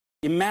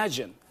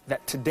Imagine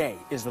that today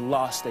is the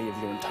last day of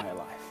your entire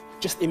life.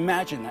 Just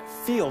imagine that.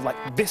 Feel like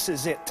this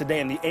is it today,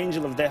 and the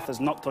angel of death has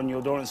knocked on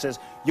your door and says,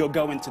 you're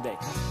going today.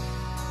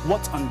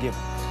 What's ungiven?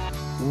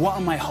 What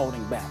am I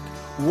holding back?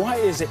 What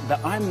is it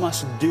that I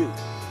must do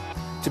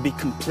to be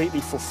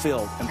completely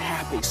fulfilled and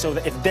happy so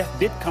that if death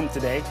did come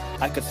today,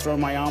 I could throw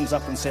my arms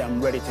up and say,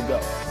 I'm ready to go?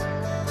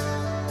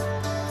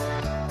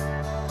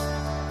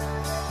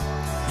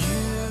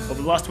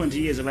 Over the last 20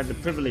 years, I've had the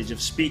privilege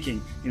of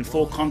speaking in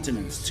 4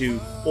 continents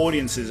to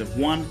audiences of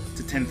 1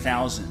 to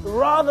 10,000.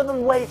 Rather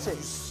than waiting,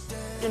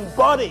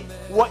 embody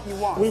what you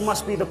want. We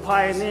must be the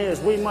pioneers.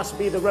 We must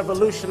be the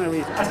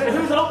revolutionaries. I said,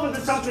 who's open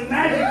to something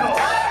magical?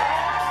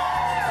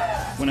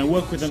 When I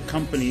work with a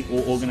company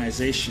or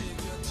organization,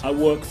 I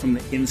work from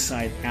the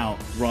inside out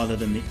rather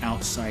than the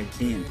outside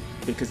in,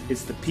 because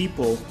it's the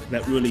people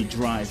that really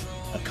drive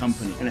a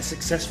company. And a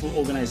successful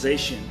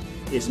organization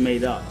is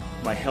made up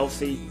by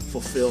healthy,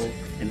 fulfilled,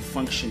 and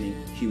functioning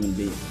human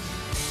beings.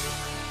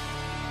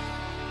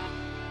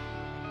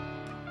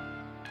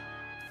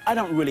 I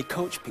don't really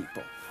coach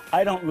people.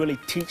 I don't really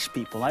teach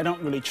people. I don't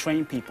really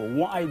train people.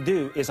 What I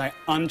do is I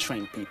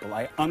untrain people.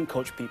 I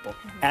uncoach people.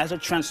 As a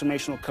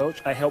transformational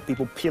coach, I help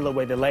people peel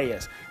away the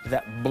layers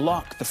that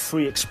block the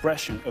free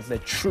expression of their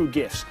true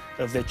gifts,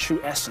 of their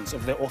true essence,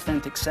 of their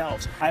authentic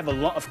selves. I have a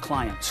lot of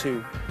clients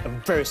who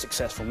are very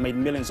successful, made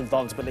millions of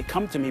dollars, but they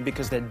come to me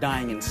because they're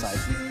dying inside.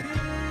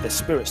 Their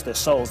spirits, their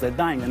souls, they're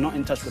dying, they're not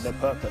in touch with their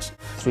purpose.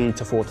 3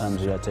 to 4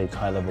 times a year I take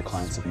high-level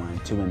clients of mine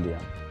to India,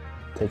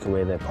 take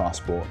away their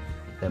passport,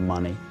 their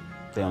money.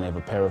 They only have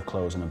a pair of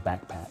clothes and a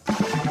backpack.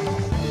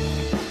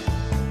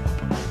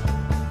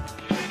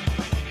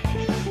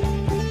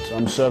 So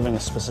I'm serving a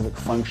specific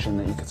function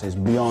that you could say is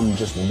beyond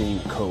just being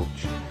a coach,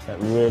 that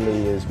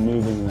really is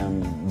moving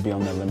them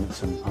beyond their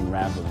limits and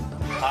unraveling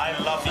them. I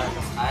love you.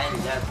 I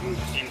love you.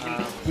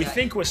 We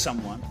think we're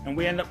someone, and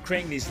we end up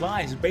creating these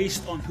lives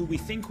based on who we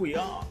think we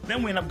are.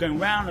 Then we end up going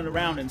round and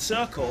around in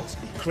circles,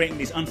 creating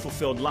these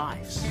unfulfilled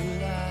lives.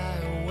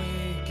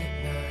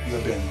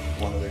 You've been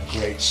one of the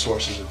great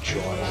sources of joy.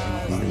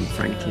 And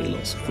frankly,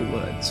 lots of good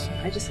words.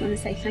 I just want to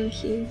say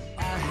thank you.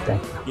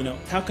 You know,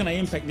 how can I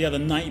impact the other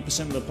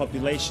 90% of the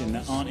population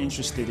that aren't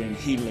interested in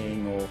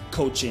healing or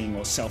coaching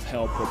or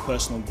self-help or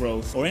personal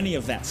growth or any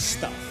of that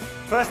stuff?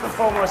 First and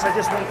foremost, I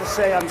just want to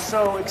say I'm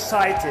so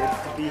excited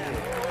to be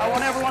here. I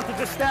want everyone to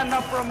just stand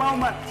up for a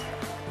moment.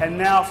 And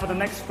now for the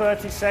next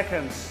 30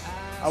 seconds,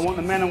 I want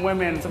the men and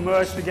women to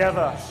merge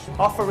together,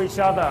 offer each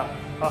other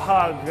a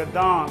hug, a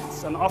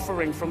dance, an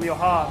offering from your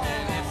heart.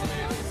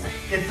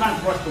 It's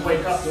time for us to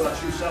wake up to our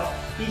true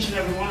self. Each and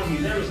every one of you,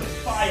 there is a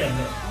fire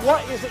there.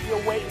 What is it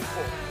you're waiting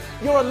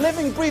for? You're a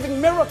living,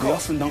 breathing miracle. We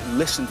often don't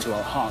listen to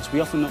our hearts. We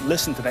often don't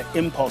listen to that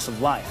impulse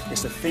of life.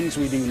 It's the things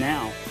we do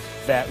now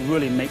that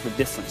really make the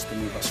difference to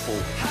move us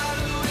forward.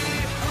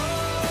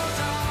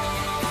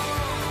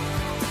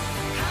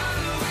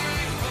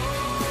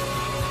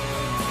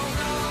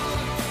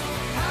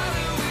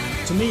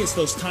 To me, it's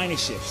those tiny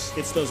shifts.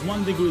 It's those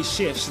 1-degree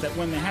shifts that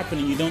when they're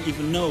happening, you don't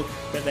even know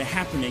that they're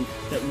happening,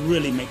 that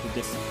really make the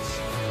difference.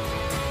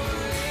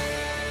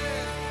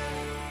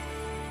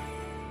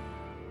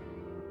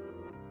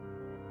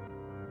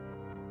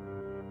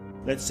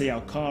 Let's say our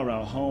car,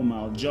 our home,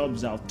 our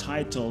jobs, our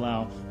title,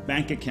 our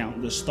bank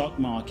account, the stock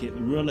market,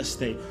 real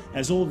estate,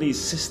 as all these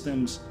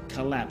systems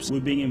collapse, we're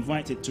being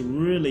invited to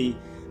really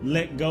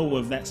let go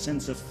of that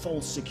sense of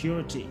false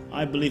security.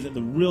 I believe that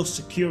the real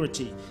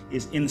security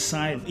is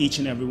inside of each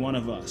and every one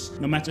of us.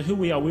 No matter who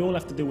we are, we all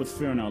have to deal with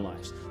fear in our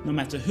lives. No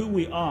matter who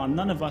we are,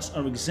 none of us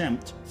are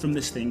exempt from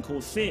this thing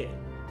called fear.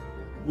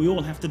 We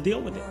all have to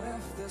deal with it.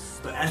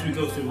 But as we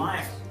go through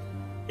life,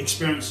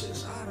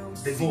 experiences,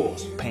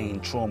 divorce, pain,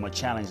 trauma,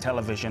 challenge,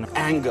 television,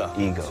 anger,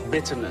 ego,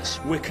 bitterness,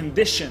 we're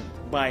conditioned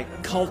by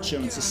culture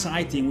and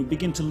society, and we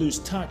begin to lose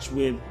touch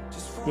with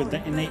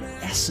that innate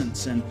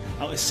essence and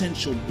our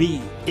essential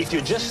being. If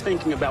you're just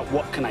thinking about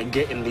what can I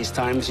get in these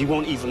times, you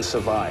won't even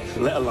survive,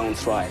 let alone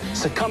thrive.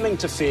 Succumbing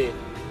to fear,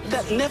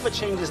 that never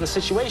changes the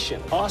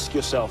situation. Ask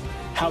yourself,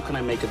 how can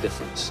I make a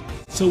difference?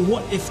 So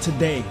what if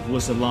today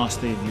was the last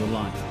day of your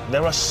life?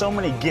 There are so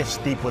many gifts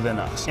deep within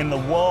us. In the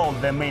world,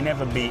 there may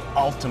never be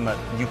ultimate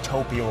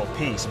utopia or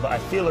peace, but I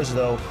feel as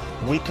though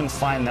we can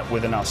find that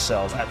within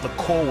ourselves. At the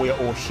core, we are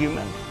all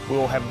human. We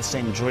all have the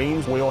same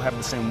dreams, we all have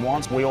the same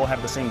wants, we all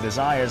have the same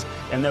desires,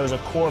 and there is a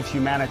core of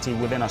humanity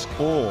within us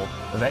all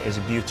that is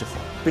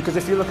beautiful. Because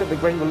if you look at the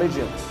great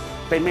religions,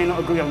 they may not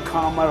agree on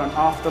karma and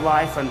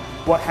afterlife and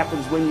what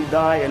happens when you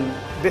die and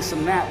this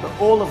and that, but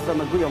all of them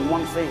agree on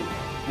one thing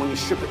when you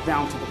strip it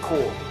down to the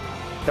core.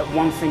 That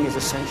one thing is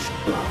essential.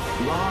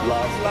 Love.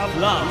 Love. Love. Love.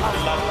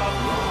 Love.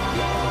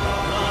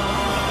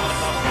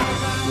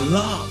 Love.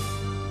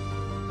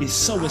 Love is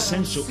so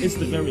essential. It's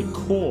the very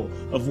core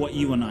of what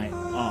you and I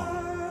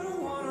are.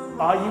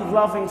 Are you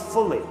loving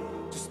fully?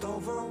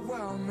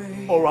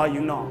 Or are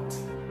you not?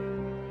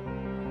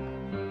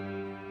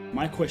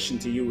 My question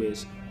to you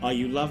is, are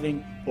you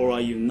loving or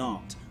are you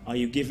not? Are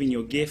you giving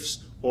your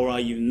gifts or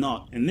are you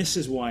not? And this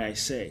is why I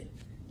say,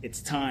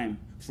 it's time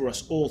for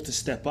us all to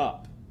step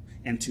up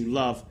and to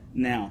love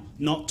now.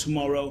 Not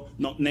tomorrow,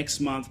 not next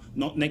month,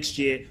 not next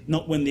year,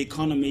 not when the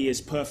economy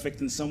is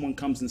perfect and someone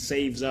comes and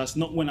saves us,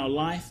 not when our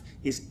life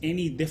is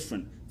any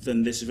different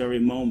than this very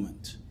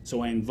moment.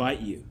 So I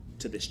invite you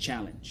to this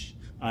challenge.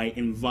 I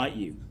invite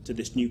you to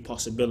this new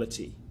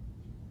possibility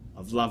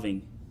of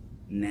loving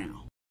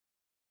now.